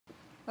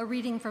A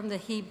reading from the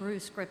Hebrew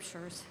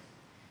Scriptures.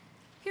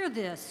 Hear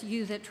this,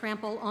 you that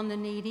trample on the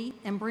needy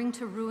and bring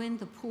to ruin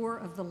the poor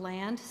of the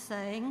land,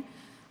 saying,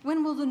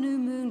 when will the new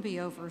moon be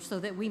over so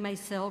that we may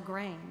sell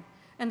grain,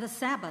 and the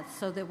Sabbath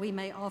so that we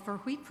may offer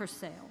wheat for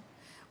sale?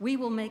 We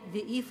will make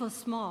the ephah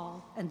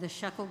small and the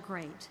shekel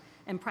great,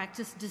 and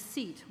practice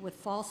deceit with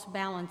false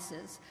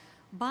balances,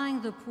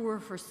 buying the poor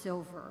for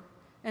silver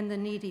and the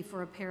needy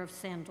for a pair of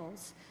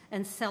sandals,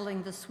 and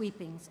selling the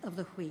sweepings of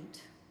the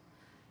wheat.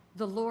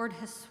 The Lord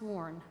has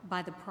sworn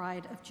by the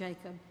pride of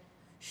Jacob,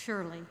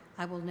 surely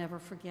I will never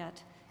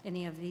forget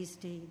any of these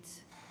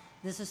deeds.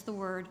 This is the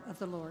word of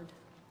the Lord.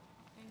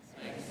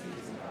 Thanks be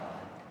to God.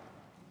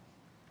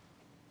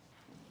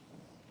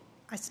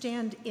 I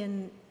stand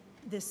in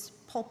this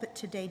pulpit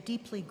today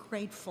deeply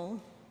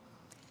grateful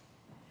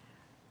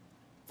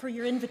for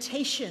your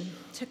invitation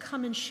to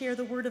come and share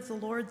the word of the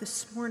Lord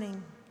this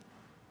morning.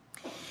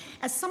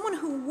 As someone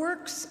who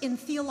works in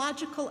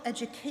theological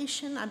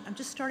education, I'm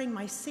just starting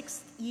my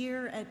 6th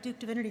year at Duke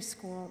Divinity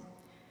School.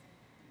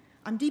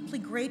 I'm deeply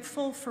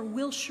grateful for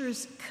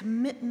Wilshire's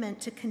commitment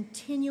to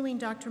continuing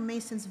Dr.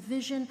 Mason's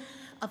vision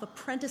of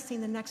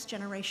apprenticing the next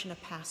generation of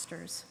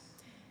pastors.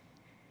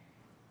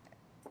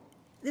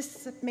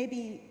 This may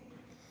be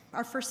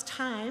our first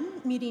time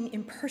meeting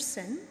in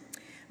person,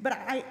 but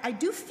I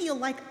do feel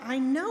like I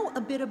know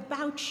a bit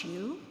about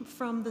you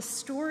from the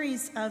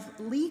stories of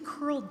Lee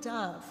Curl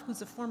Dove,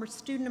 who's a former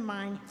student of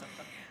mine.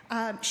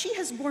 She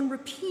has borne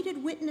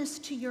repeated witness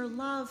to your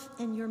love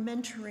and your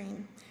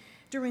mentoring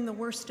during the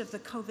worst of the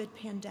COVID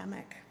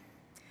pandemic.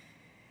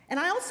 And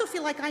I also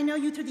feel like I know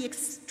you through the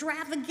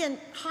extravagant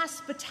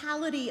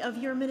hospitality of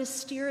your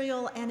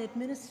ministerial and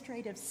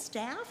administrative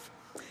staff.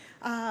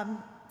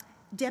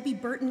 Debbie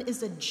Burton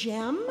is a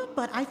gem,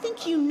 but I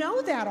think you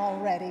know that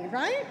already,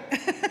 right?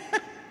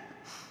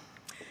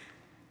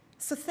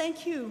 So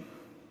thank you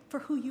for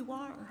who you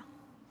are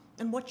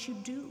and what you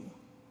do.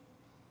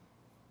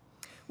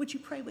 Would you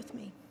pray with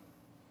me?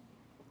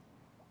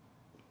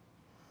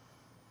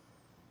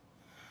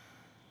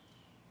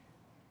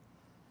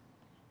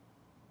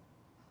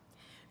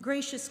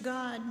 Gracious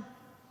God,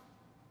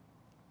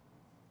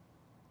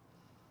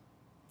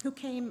 who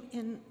came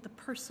in the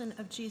person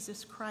of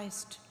Jesus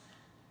Christ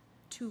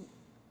to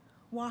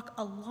walk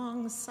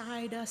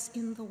alongside us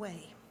in the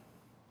way.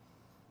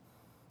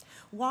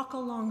 Walk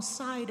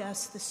alongside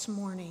us this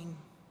morning.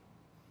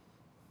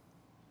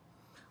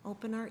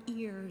 Open our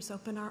ears,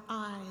 open our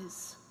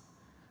eyes,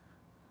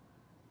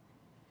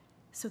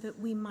 so that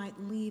we might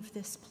leave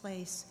this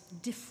place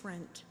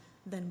different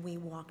than we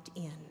walked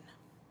in.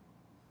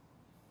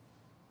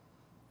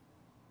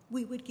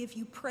 We would give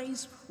you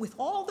praise with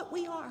all that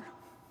we are.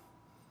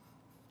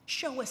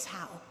 Show us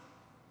how.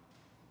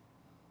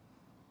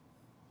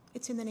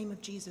 It's in the name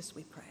of Jesus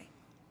we pray.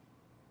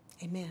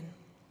 Amen.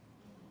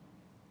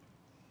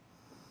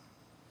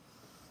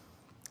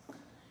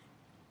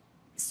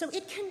 So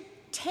it can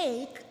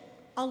take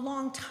a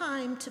long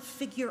time to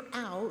figure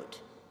out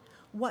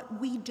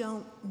what we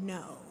don't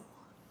know.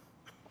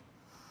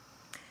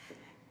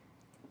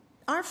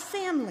 Our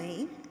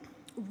family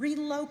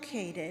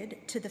relocated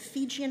to the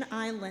Fijian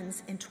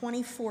Islands in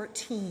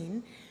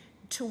 2014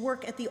 to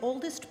work at the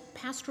oldest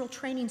pastoral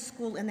training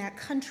school in that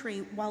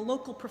country while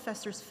local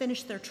professors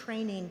finished their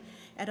training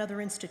at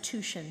other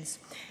institutions.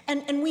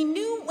 And we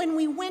knew when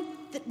we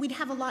went that we'd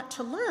have a lot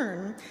to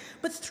learn,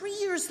 but 3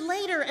 years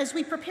later, as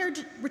we prepared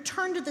to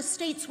return to the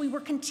States, we were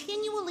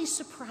continually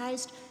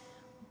surprised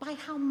by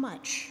how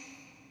much.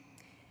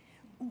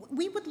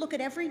 We would look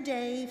at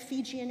everyday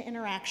Fijian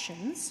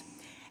interactions,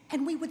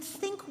 and we would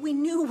think we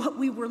knew what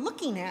we were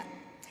looking at.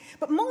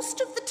 But most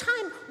of the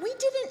time, we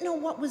didn't know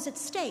what was at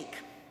stake.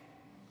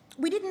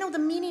 We didn't know the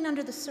meaning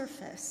under the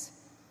surface.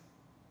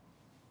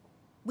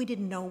 We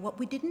didn't know what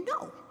we didn't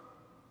know.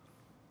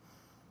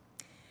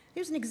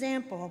 Here's an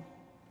example.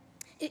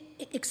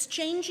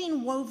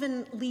 Exchanging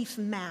woven leaf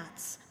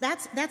mats.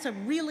 That's a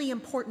really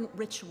important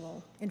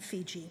ritual in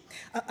Fiji.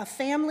 A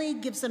family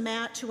gives a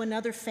mat to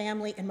another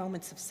family in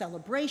moments of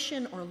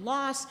celebration or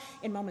loss,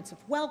 in moments of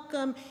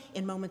welcome,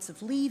 in moments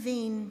of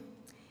leaving.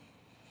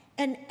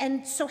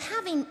 And so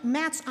having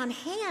mats on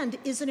hand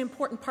is an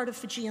important part of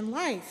Fijian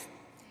life.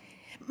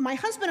 My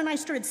husband and I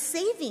started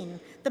saving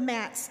the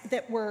mats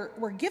that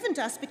were given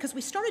to us because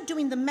we started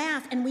doing the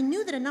math, and we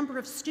knew that a number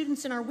of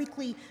students in our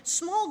weekly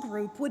small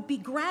group would be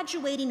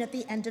graduating at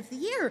the end of the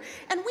year,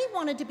 and we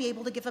wanted to be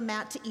able to give a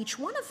mat to each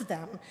one of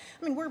them.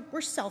 I mean,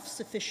 we're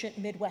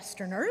self-sufficient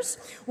Midwesterners.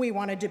 We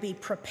wanted to be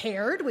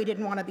prepared. We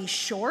didn't want to be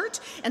short,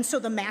 and so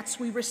the mats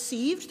we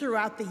received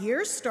throughout the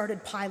years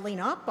started piling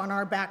up on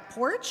our back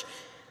porch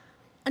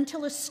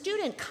until a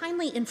student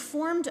kindly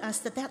informed us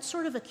that that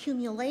sort of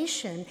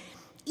accumulation,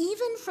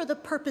 even for the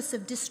purpose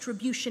of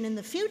distribution in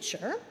the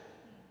future,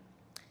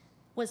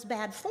 was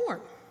bad form.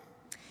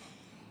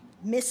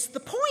 Missed the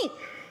point.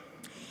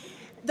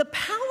 The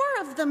power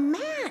of the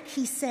mat,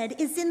 he said,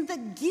 is in the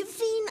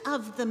giving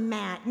of the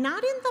mat,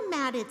 not in the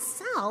mat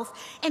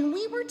itself, and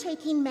we were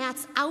taking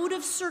mats out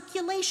of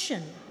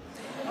circulation.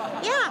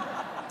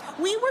 Yeah.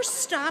 We were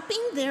stopping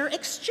their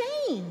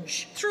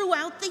exchange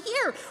throughout the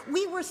year.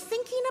 We were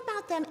thinking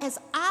about them as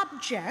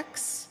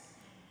objects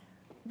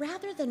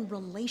rather than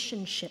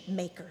relationship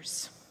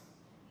makers.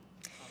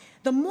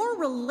 The more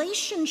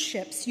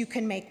relationships you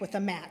can make with a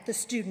mat, the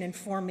student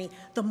informed me,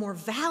 the more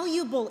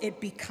valuable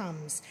it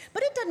becomes.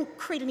 But it doesn't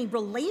create any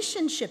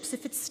relationships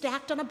if it's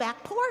stacked on a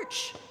back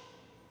porch.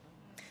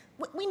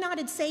 We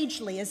nodded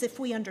sagely as if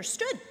we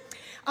understood,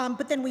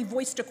 but then we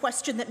voiced a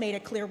question that made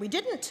it clear we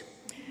didn't.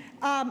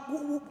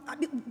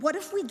 What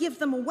if we give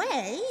them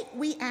away,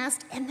 we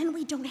asked, and then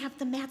we don't have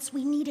the mats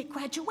we need at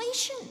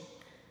graduation?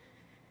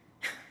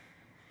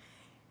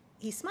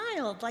 He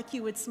smiled like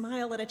you would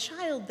smile at a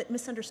child that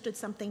misunderstood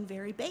something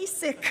very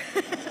basic.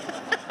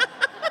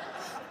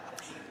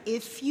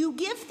 If you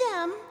give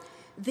them,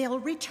 they'll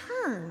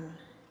return.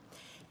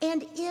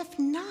 And if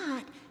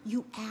not,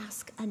 you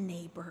ask a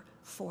neighbor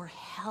for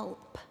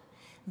help.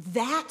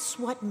 That's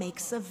what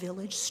makes a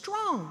village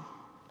strong.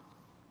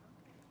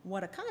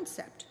 What a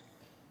concept.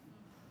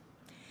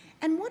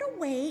 And what a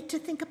way to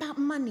think about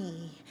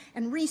money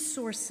and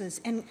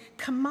resources and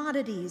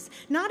commodities,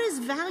 not as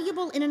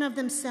valuable in and of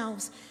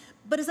themselves,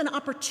 but as an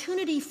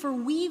opportunity for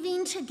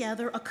weaving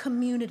together a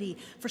community,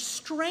 for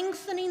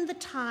strengthening the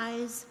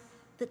ties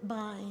that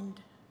bind.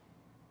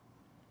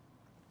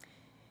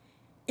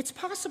 It's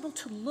possible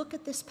to look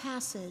at this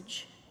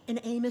passage in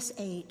Amos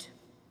 8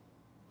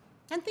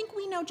 and think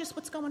we know just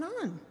what's going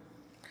on.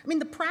 I mean,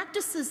 the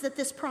practices that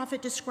this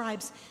prophet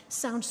describes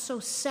sound so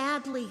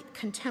sadly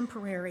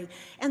contemporary,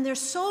 and they're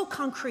so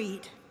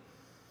concrete.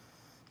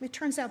 It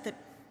turns out that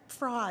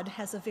fraud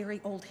has a very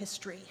old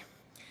history.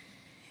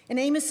 In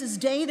Amos's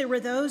day, there were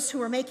those who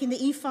were making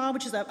the ephah,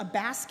 which is a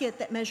basket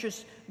that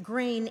measures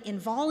grain in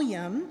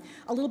volume,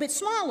 a little bit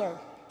smaller,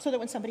 so that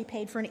when somebody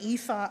paid for an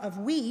ephah of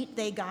wheat,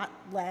 they got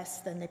less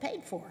than they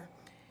paid for.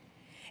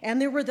 And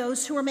there were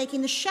those who were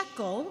making the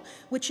shekel,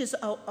 which is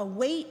a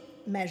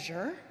weight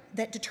measure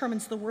that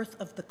determines the worth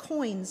of the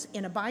coins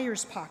in a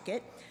buyer's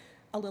pocket,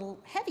 a little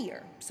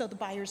heavier. So the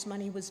buyer's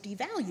money was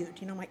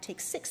devalued. It might take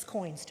 6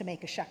 coins to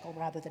make a shekel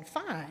rather than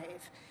 5.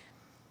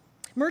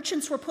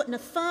 Merchants were putting a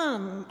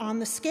thumb on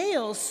the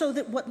scales so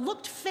that what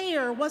looked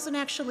fair wasn't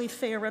actually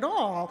fair at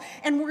all.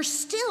 And were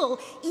still,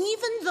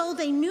 even though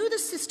they knew the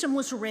system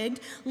was rigged,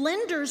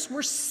 lenders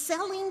were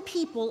selling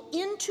people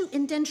into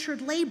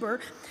indentured labor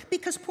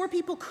because poor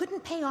people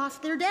couldn't pay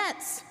off their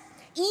debts,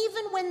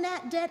 even when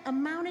that debt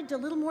amounted to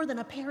little more than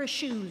a pair of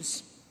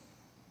shoes.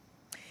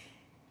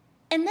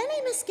 And then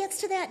Amos gets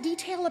to that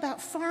detail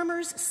about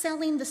farmers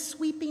selling the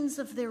sweepings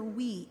of their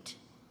wheat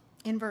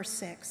in verse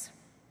 6.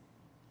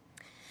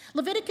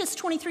 Leviticus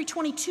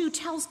 23:22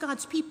 tells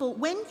God's people,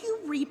 when you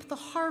reap the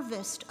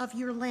harvest of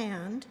your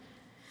land,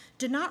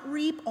 do not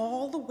reap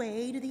all the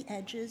way to the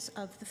edges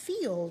of the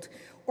field,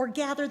 or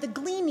gather the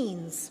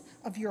gleanings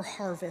of your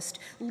harvest.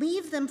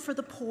 Leave them for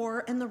the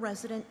poor and the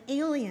resident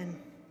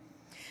alien.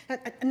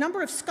 A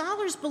number of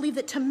scholars believe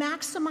that to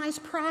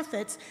maximize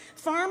profits,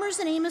 farmers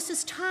in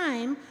Amos's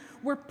time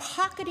were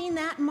pocketing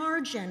that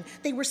margin.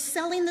 They were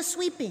selling the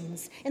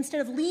sweepings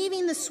instead of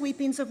leaving the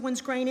sweepings of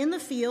one's grain in the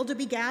field to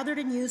be gathered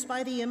and used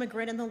by the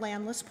immigrant and the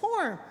landless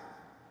poor.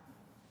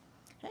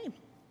 Hey,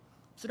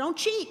 so don't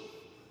cheat.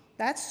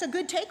 That's a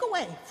good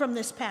takeaway from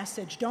this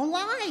passage. Don't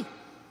lie.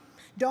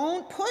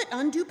 Don't put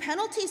undue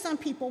penalties on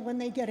people when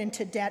they get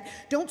into debt.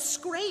 Don't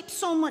scrape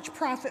so much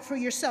profit for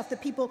yourself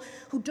that people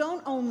who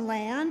don't own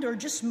land or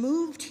just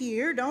moved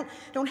here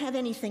don't have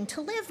anything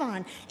to live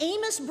on.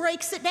 Amos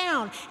breaks it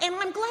down, and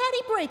I'm glad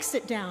he breaks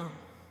it down.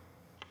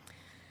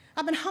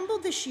 I've been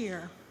humbled this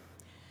year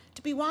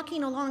to be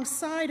walking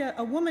alongside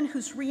a woman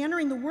who's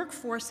reentering the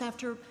workforce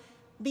after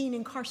being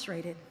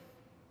incarcerated.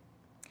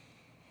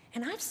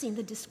 And I've seen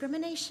the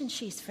discrimination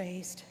she's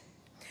faced,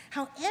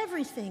 how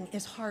everything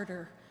is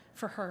harder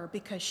for her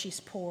because she's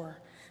poor,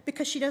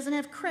 because she doesn't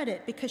have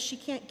credit, because she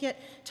can't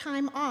get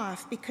time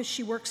off, because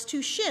she works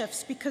 2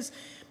 shifts, because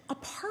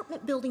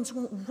apartment buildings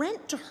won't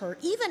rent to her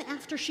even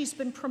after she's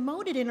been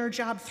promoted in her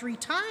job 3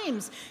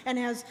 times and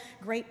has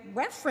great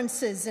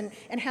references and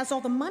has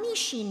all the money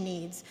she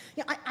needs.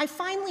 I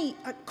finally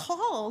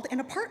called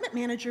an apartment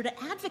manager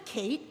to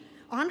advocate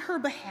on her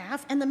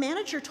behalf, and the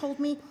manager told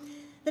me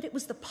that it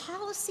was the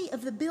policy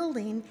of the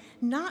building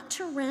not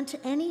to rent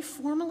to any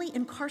formerly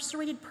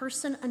incarcerated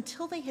person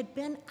until they had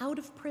been out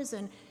of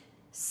prison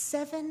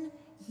 7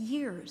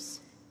 years.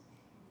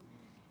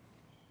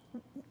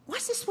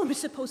 What's this woman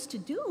supposed to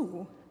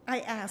do?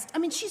 I asked. I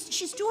mean,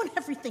 she's doing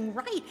everything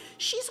right.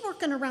 She's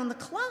working around the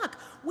clock.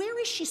 Where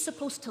is she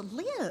supposed to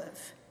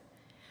live?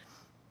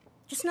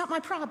 It's not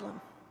my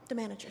problem, the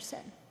manager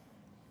said.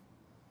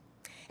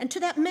 And to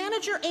that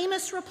manager,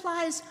 Amos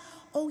replies,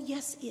 oh,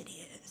 yes, it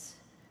is.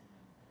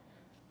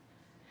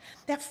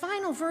 That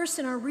final verse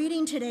in our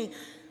reading today,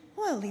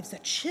 well, leaves a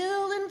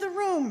chill in the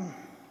room.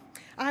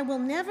 I will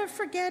never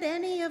forget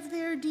any of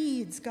their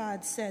deeds,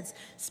 God says,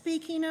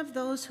 speaking of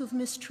those who've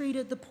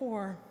mistreated the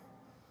poor.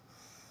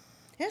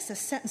 That's a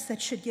sentence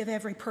that should give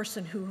every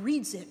person who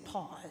reads it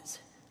pause.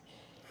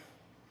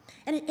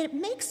 And it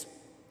makes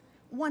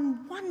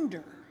one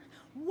wonder,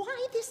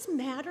 why this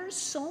matters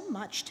so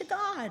much to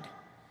God.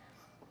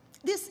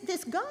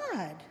 This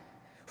God,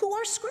 who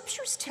our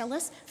scriptures tell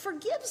us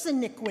forgives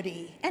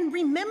iniquity and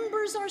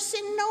remembers our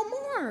sin no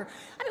more.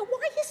 I mean,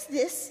 why is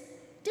this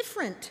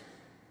different?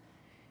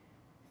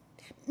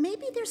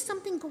 Maybe there's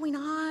something going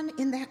on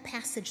in that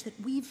passage that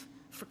we've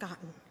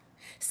forgotten,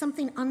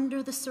 something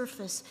under the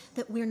surface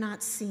that we're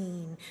not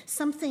seeing,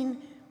 something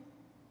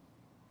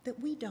that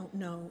we don't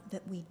know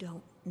that we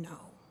don't know.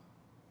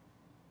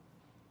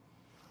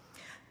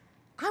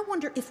 I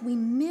wonder if we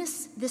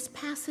miss this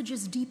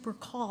passage's deeper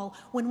call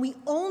when we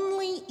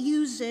only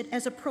use it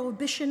as a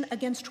prohibition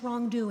against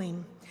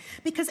wrongdoing.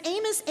 Because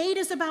Amos 8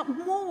 is about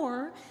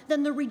more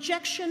than the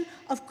rejection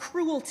of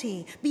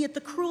cruelty, be it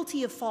the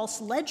cruelty of false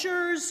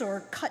ledgers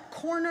or cut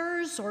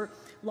corners or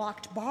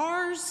locked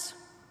bars.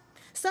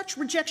 Such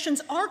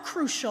rejections are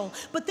crucial,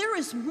 but there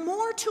is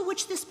more to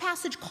which this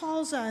passage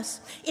calls us.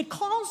 It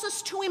calls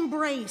us to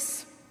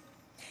embrace.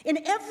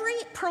 In every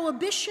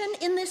prohibition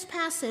in this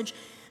passage,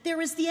 there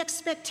is the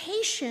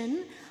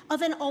expectation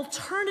of an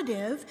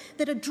alternative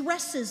that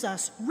addresses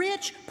us,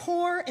 rich,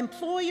 poor,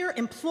 employer,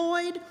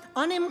 employed,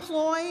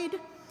 unemployed.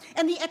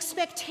 And the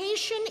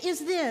expectation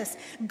is this: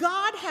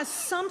 God has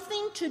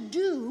something to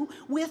do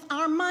with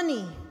our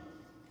money,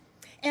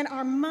 and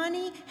our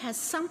money has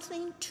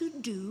something to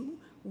do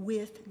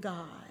with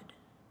God.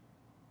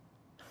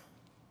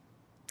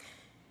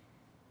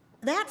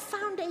 That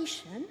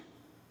foundation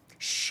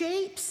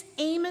shapes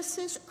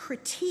Amos's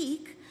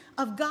critique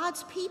of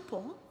God's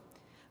people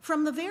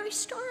from the very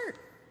start.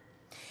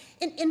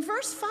 In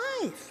verse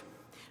 5,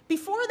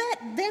 before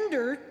that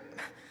vendor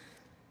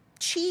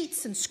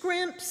cheats and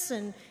scrimps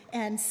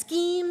and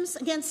schemes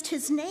against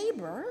his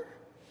neighbor,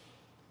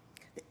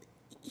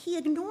 he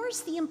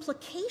ignores the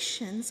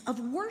implications of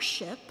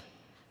worship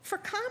for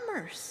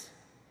commerce.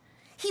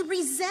 He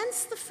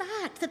resents the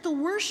fact that the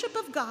worship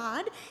of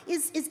God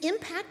is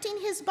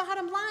impacting his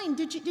bottom line.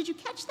 Did you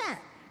catch that?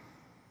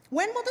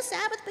 When will the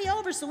Sabbath be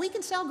over so we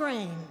can sell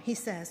grain, he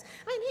says.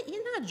 I mean,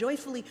 he's not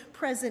joyfully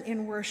present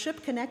in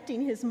worship, connecting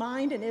his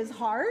mind and his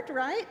heart,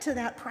 right, to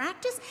that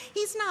practice.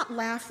 He's not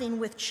laughing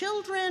with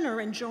children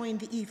or enjoying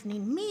the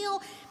evening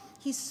meal.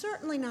 He's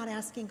certainly not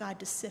asking God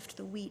to sift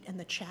the wheat and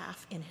the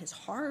chaff in his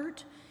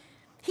heart.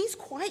 He's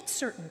quite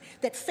certain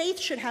that faith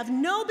should have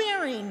no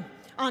bearing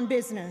on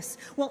business.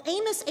 Well,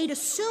 Amos 8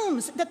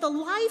 assumes that the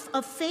life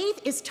of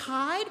faith is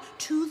tied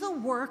to the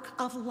work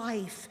of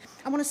life.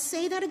 I want to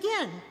say that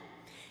again.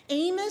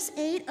 Amos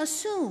 8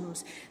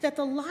 assumes that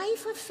the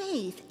life of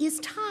faith is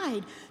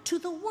tied to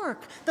the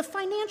work, the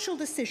financial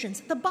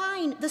decisions, the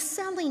buying, the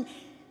selling,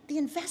 the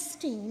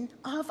investing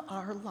of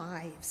our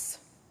lives.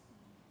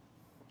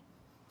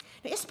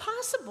 Now, it's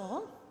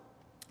possible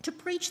to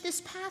preach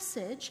this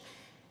passage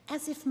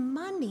as if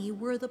money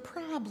were the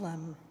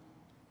problem.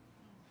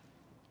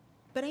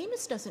 But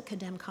Amos doesn't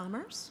condemn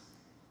commerce.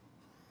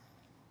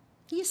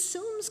 He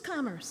assumes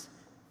commerce.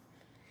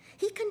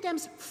 He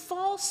condemns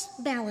false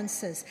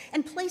balances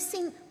and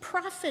placing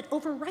profit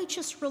over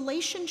righteous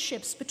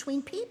relationships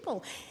between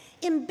people.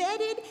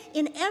 Embedded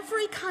in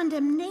every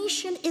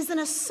condemnation is an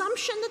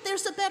assumption that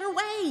there's a better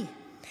way.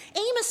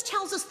 Amos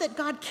tells us that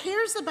God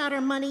cares about our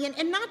money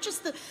and not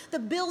just the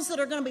bills that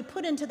are going to be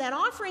put into that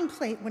offering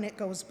plate when it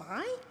goes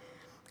by.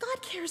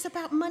 God cares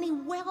about money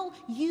well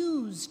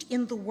used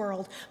in the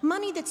world,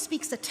 money that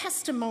speaks a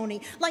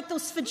testimony, like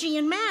those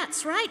Fijian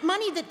mats, right?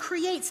 Money that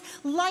creates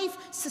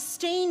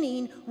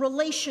life-sustaining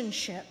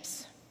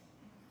relationships.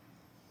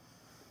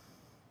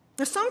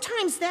 Now,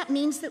 sometimes that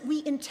means that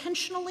we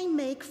intentionally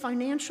make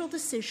financial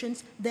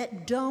decisions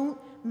that don't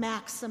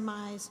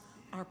maximize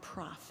our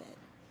profit.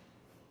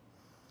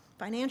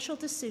 Financial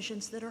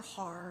decisions that are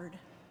hard.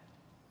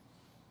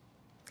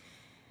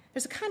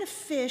 There's a kind of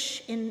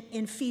fish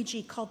in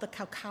Fiji called the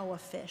kaukaua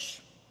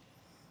fish.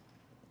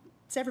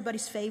 It's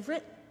everybody's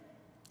favorite.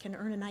 Can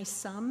earn a nice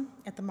sum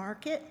at the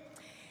market.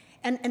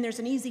 And there's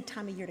an easy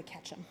time of year to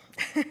catch them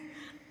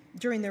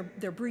during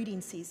their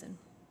breeding season.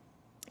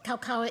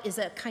 Kaukaua is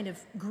a kind of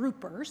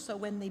grouper, so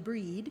when they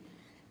breed,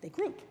 they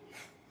group.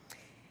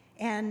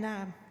 And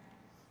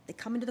they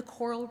come into the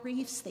coral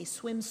reefs, they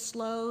swim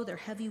slow, they're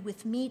heavy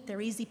with meat,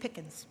 they're easy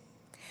pickings.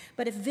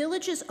 But if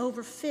villages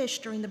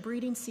overfish during the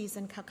breeding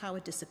season,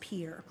 kaukaua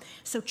disappear.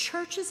 So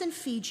churches in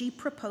Fiji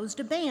proposed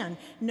a ban.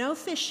 No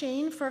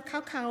fishing for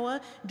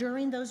kaukaua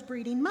during those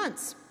breeding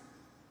months.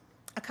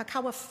 A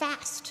kaukaua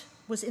fast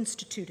was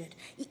instituted,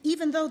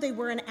 even though they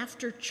were an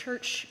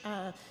after-church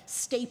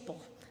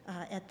staple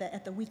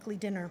at the weekly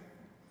dinner.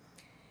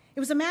 It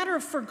was a matter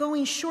of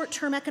foregoing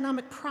short-term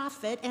economic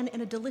profit and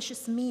a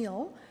delicious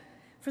meal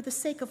for the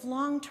sake of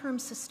long-term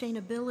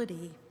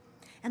sustainability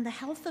and the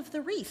health of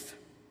the reef.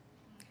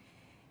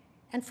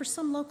 And for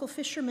some local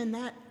fishermen,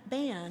 that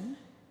ban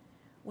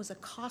was a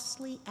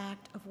costly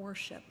act of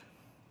worship,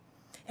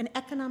 an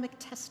economic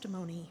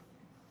testimony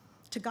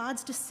to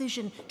God's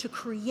decision to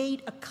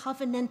create a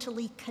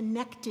covenantally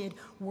connected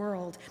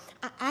world.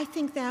 I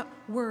think that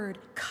word,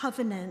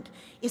 covenant,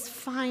 is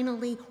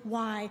finally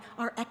why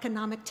our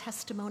economic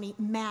testimony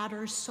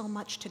matters so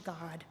much to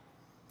God.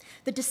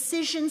 The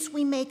decisions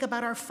we make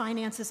about our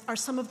finances are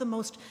some of the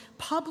most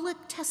public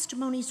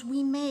testimonies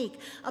we make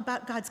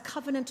about God's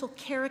covenantal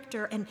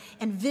character and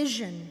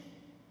vision.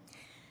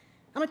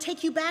 I'm going to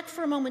take you back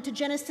for a moment to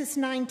Genesis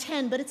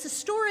 9:10, but it's a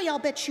story I'll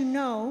bet you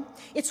know.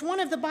 It's one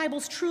of the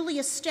Bible's truly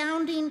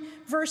astounding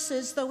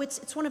verses, though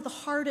it's one of the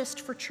hardest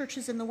for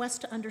churches in the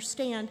West to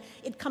understand.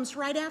 It comes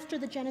right after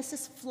the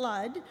Genesis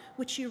flood,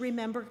 which you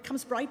remember. It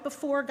comes right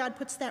before God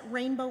puts that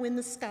rainbow in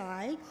the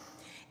sky.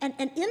 And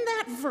in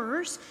that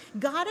verse,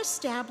 God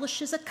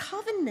establishes a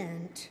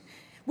covenant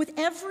with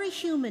every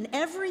human,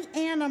 every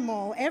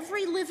animal,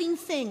 every living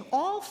thing,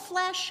 all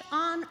flesh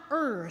on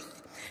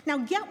earth. Now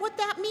get what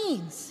that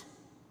means.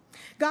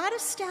 God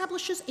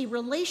establishes a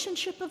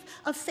relationship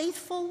of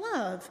faithful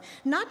love,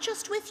 not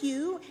just with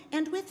you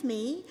and with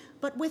me,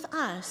 but with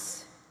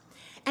us.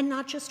 And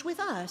not just with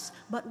us,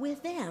 but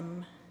with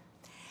them.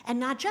 And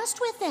not just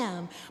with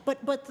them,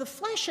 but the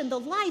flesh and the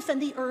life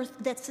and the earth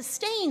that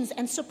sustains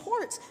and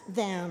supports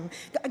them.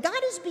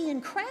 God is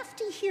being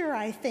crafty here,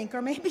 I think,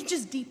 or maybe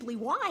just deeply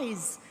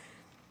wise.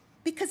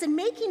 Because in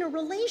making a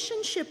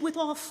relationship with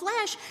all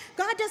flesh,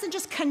 God doesn't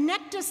just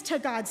connect us to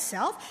God's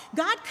self,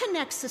 God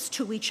connects us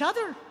to each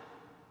other.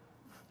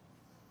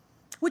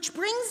 Which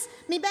brings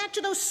me back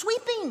to those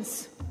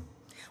sweepings.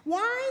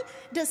 Why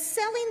does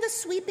selling the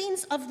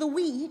sweepings of the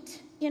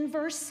wheat in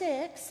verse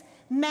 6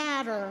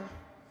 matter?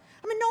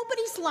 I mean,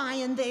 nobody's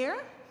lying there.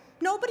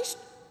 Nobody's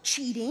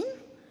cheating.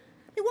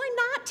 I mean, why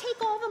not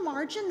take all the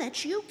margin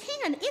that you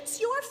can?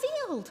 It's your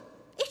field.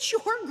 It's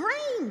your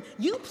grain.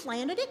 You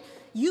planted it.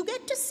 You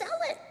get to sell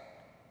it.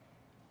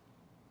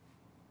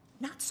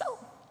 Not so,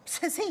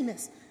 says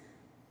Amos.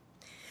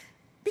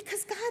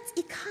 Because God's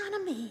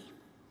economy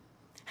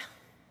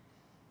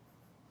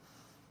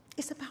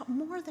is about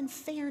more than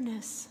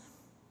fairness.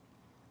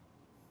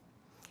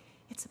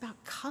 It's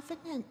about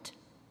covenant.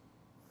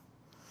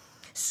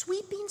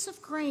 Sweepings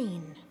of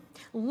grain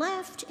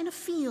left in a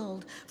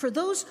field for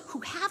those who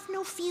have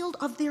no field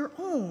of their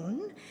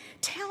own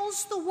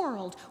tells the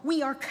world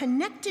we are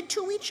connected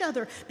to each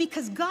other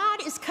because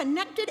God is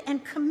connected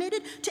and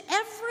committed to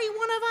every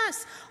one of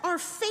us. Our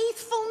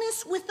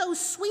faithfulness with those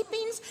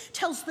sweepings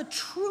tells the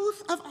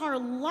truth of our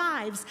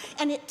lives,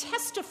 and it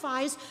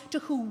testifies to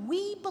who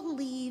we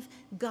believe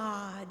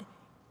God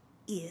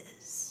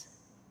is.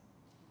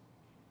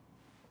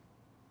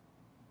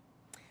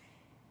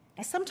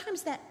 Now,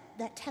 sometimes that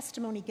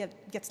testimony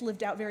gets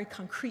lived out very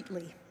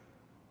concretely.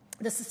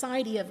 The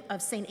Society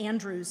of St.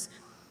 Andrews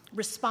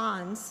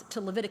responds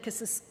to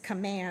Leviticus's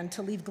command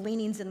to leave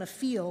gleanings in the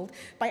field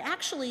by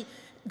actually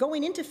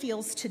going into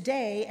fields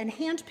today and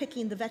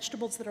handpicking the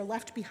vegetables that are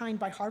left behind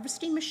by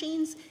harvesting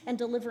machines and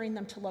delivering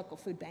them to local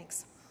food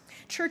banks.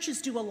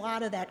 Churches do a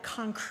lot of that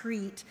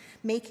concrete,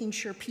 making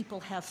sure people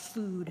have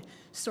food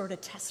sort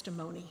of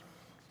testimony.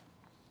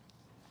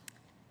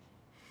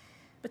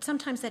 But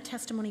sometimes that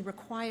testimony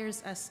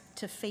requires us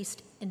to face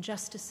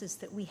injustices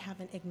that we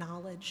haven't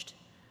acknowledged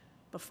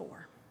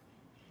before.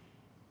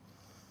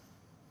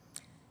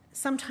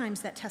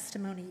 Sometimes that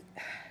testimony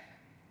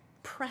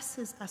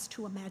presses us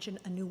to imagine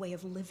a new way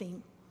of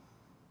living.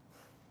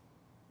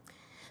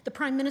 The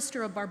Prime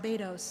Minister of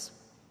Barbados,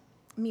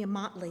 Mia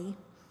Mottley,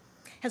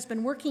 has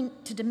been working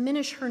to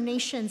diminish her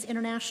nation's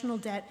international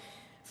debt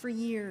for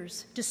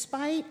years,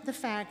 despite the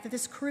fact that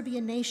this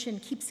Caribbean nation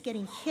keeps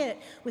getting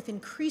hit with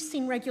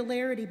increasing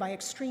regularity by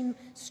extreme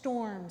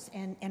storms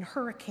and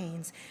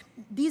hurricanes.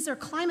 These are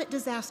climate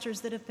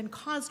disasters that have been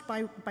caused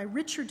by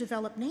richer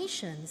developed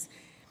nations.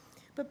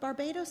 But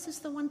Barbados is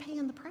the one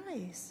paying the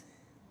price.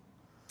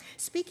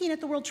 Speaking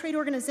at the World Trade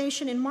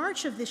Organization in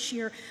March of this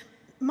year,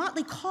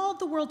 Motley called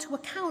the world to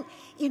account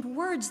in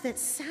words that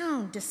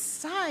sound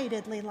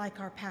decidedly like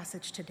our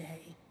passage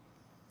today.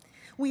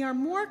 We are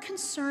more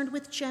concerned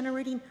with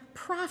generating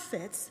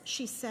profits,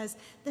 she says,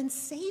 than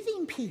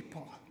saving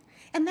people.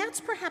 And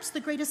that's perhaps the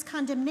greatest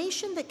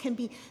condemnation that can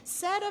be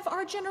said of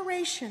our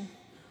generation.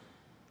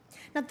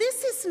 Now,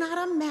 this is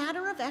not a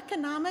matter of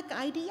economic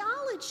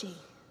ideology.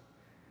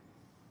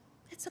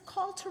 It's a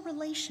call to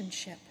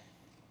relationship.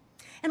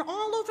 And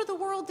all over the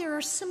world, there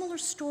are similar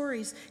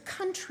stories,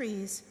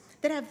 countries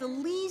that have the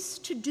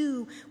least to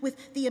do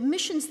with the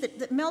emissions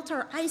that melt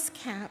our ice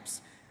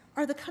caps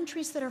are the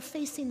countries that are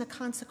facing the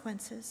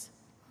consequences.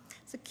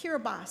 So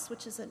Kiribati,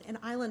 which is an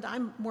island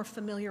I'm more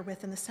familiar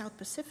with in the South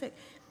Pacific,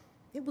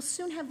 it will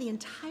soon have the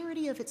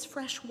entirety of its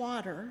fresh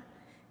water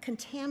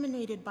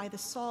contaminated by the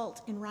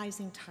salt in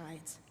rising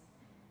tides.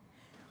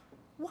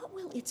 What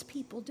will its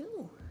people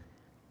do?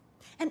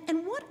 And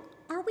what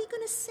are we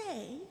going to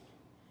say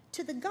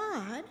to the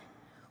God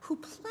who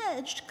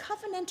pledged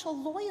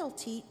covenantal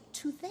loyalty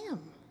to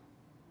them?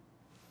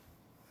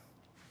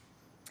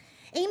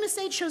 Amos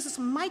 8 shows us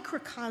a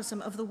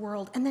microcosm of the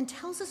world and then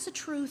tells us a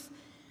truth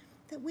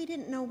that we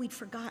didn't know we'd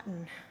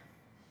forgotten.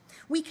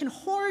 We can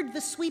hoard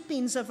the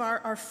sweepings of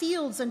our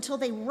fields until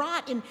they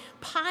rot in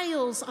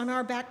piles on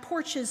our back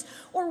porches,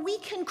 or we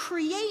can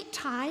create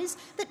ties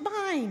that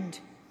bind.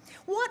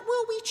 What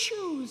will we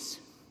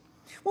choose?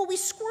 Will we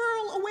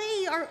squirrel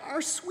away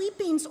our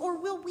sweepings, or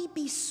will we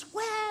be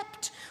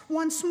swept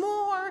once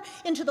more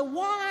into the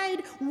wide,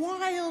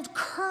 wild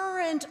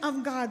current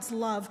of God's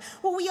love?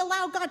 Will we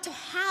allow God to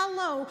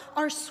hallow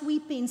our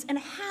sweepings and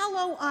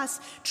hallow us,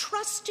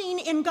 trusting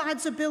in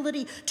God's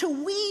ability to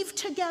weave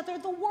together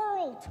the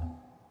world?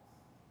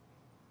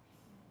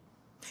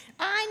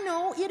 I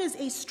know it is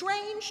a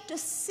strange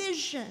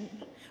decision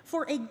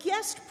for a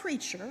guest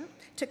preacher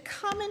to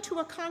come into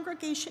a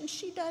congregation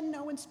she doesn't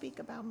know and speak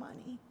about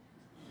money.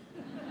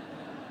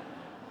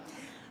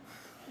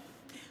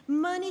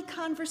 Money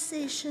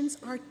conversations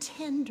are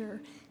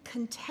tender,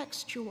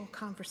 contextual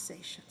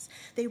conversations.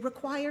 They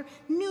require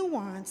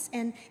nuance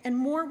and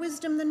more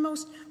wisdom than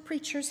most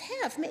preachers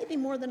have, maybe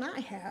more than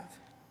I have.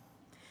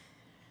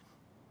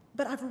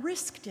 But I've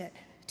risked it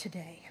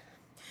today,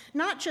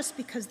 not just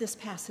because this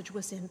passage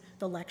was in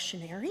the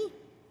lectionary,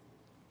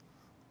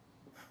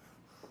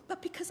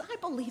 but because I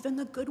believe in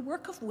the good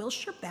work of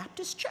Wilshire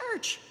Baptist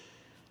Church.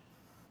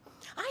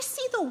 I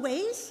see the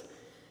ways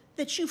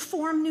that you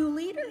form new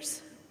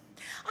leaders.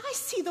 I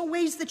see the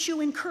ways that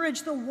you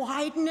encourage the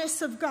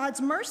wideness of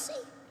God's mercy.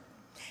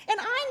 And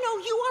I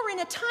know you are in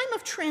a time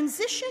of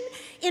transition,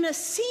 in a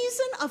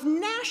season of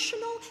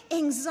national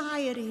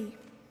anxiety.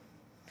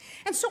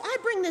 And so I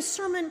bring this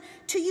sermon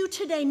to you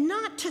today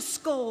not to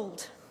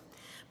scold,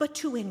 but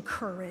to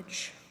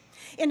encourage.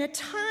 In a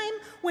time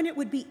when it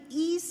would be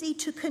easy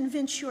to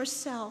convince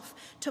yourself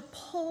to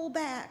pull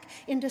back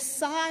into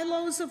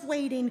silos of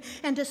waiting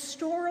and to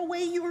store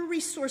away your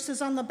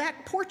resources on the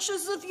back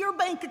porches of your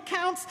bank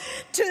accounts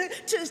to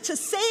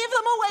save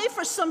them away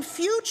for some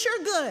future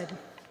good.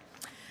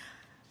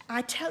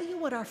 I tell you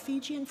what our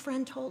Fijian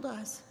friend told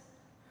us.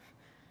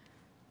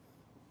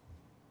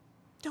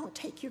 Don't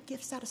take your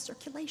gifts out of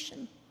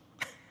circulation.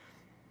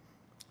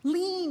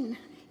 Lean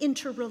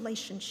into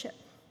relationship.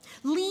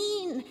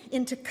 Lean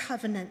into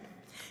covenant.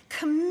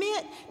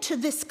 Commit to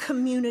this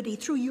community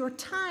through your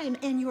time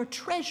and your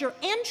treasure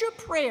and your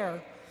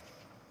prayer.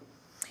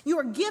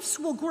 Your gifts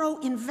will grow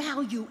in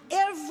value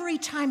every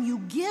time you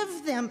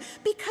give them,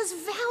 because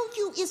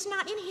value is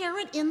not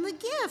inherent in the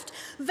gift.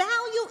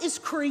 Value is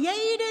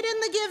created in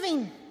the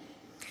giving.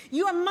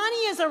 Your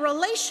money is a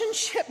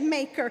relationship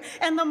maker,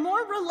 and the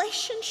more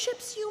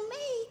relationships you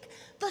make,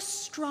 the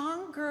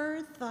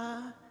stronger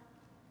the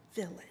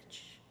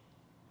village.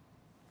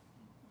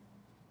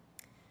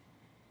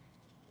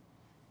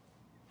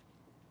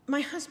 My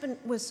husband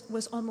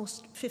was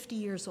almost 50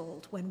 years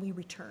old when we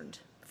returned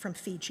from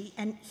Fiji,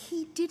 and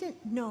he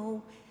didn't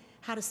know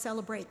how to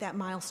celebrate that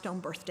milestone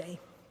birthday.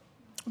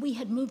 We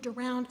had moved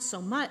around so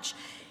much,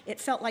 it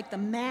felt like the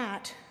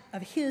mat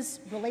of his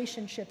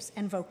relationships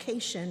and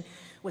vocation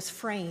was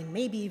fraying,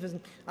 maybe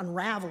even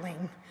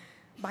unraveling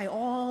by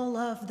all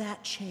of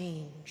that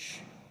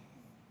change.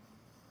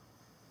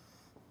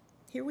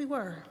 Here we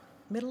were,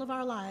 middle of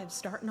our lives,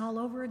 starting all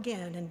over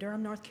again in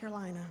Durham, North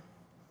Carolina.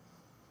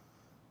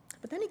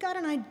 But then he got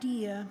an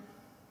idea.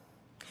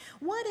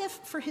 What if,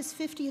 for his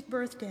 50th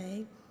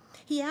birthday,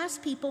 he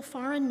asked people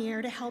far and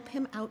near to help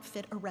him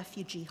outfit a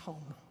refugee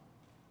home?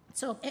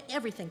 So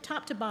everything,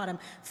 top to bottom,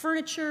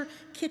 furniture,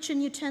 kitchen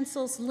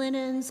utensils,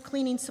 linens,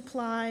 cleaning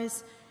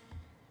supplies.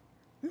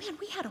 Man,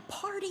 we had a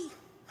party.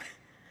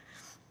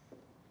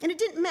 And it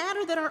didn't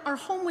matter that our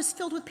home was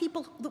filled with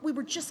people that we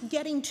were just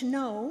getting to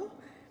know.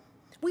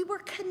 We were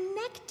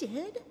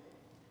connected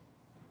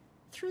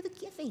through the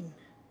giving.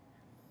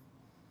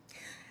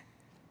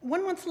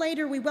 1 month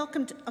later, we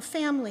welcomed a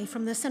family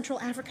from the Central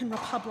African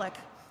Republic,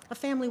 a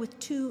family with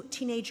 2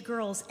 teenage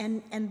girls.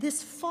 And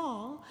this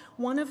fall,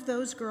 one of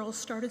those girls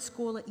started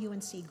school at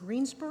UNC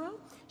Greensboro.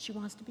 She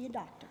wants to be a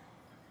doctor.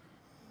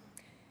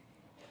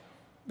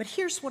 But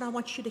here's what I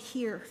want you to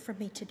hear from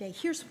me today.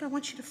 Here's what I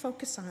want you to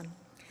focus on.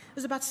 It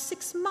was about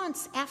 6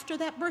 months after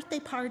that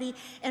birthday party,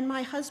 and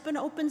my husband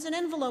opens an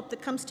envelope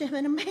that comes to him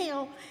in the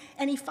mail,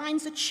 and he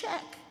finds a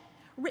check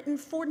written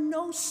for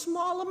no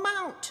small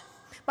amount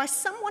by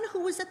someone who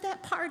was at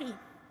that party.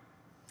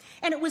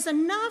 And it was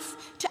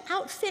enough to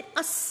outfit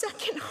a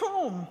second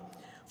home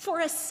for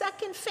a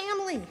second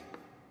family.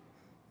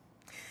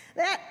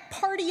 That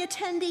party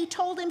attendee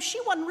told him she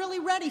wasn't really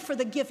ready for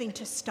the giving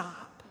to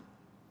stop.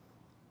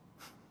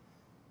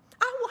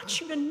 I want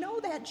you to know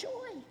that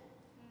joy.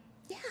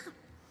 Yeah.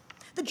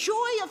 The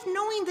joy of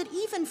knowing that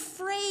even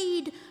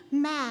frayed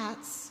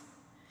mats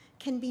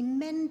can be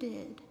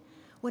mended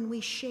when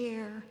we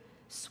share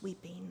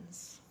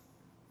sweepings.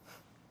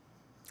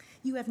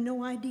 You have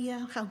no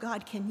idea how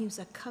God can use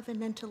a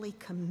covenantally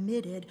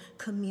committed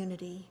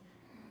community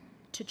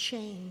to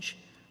change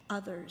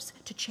others,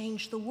 to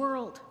change the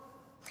world.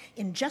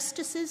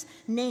 Injustices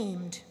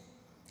named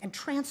and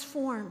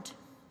transformed.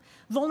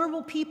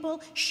 Vulnerable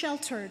people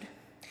sheltered.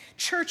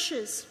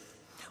 Churches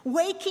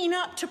waking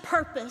up to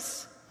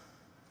purpose.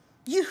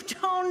 You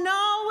don't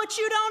know what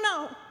you don't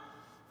know.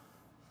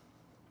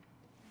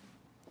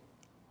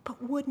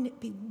 But wouldn't it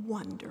be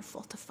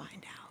wonderful to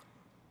find out?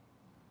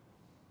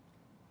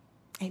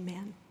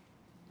 Amen.